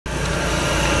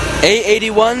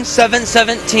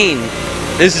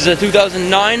A81717. This is a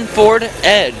 2009 Ford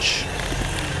Edge.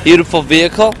 Beautiful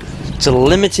vehicle. It's a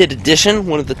limited edition,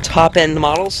 one of the top-end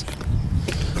models.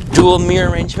 Dual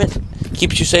mirror arrangement.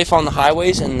 Keeps you safe on the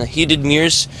highways, and the heated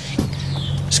mirrors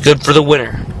is good for the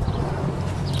winter.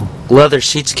 Leather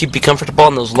seats keep you comfortable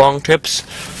on those long trips.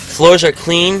 Floors are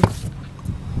clean.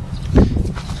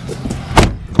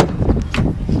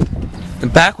 In the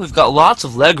back we've got lots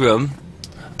of legroom.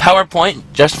 Power point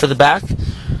just for the back.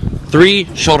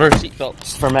 3 shoulder seat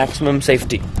belts for maximum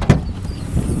safety.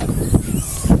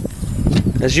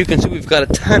 As you can see, we've got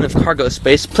a ton of cargo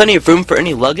space, plenty of room for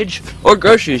any luggage or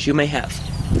groceries you may have.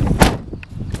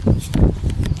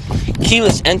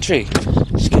 Keyless entry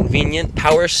is convenient.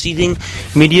 Power seating,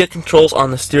 media controls on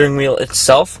the steering wheel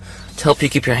itself to help you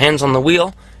keep your hands on the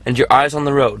wheel and your eyes on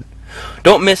the road.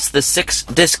 Don't miss the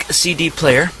 6-disc CD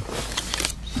player,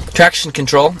 traction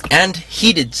control, and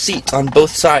heated seats on both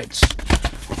sides.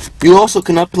 You also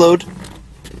can upload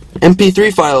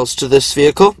MP3 files to this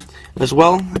vehicle, as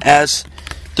well as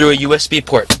through a USB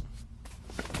port.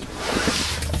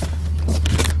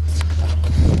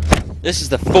 This is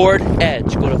the Ford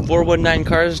Edge. Go to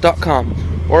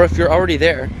 419cars.com, or if you're already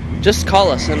there, just call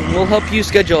us and we'll help you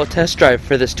schedule a test drive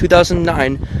for this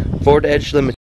 2009 Ford Edge Limited.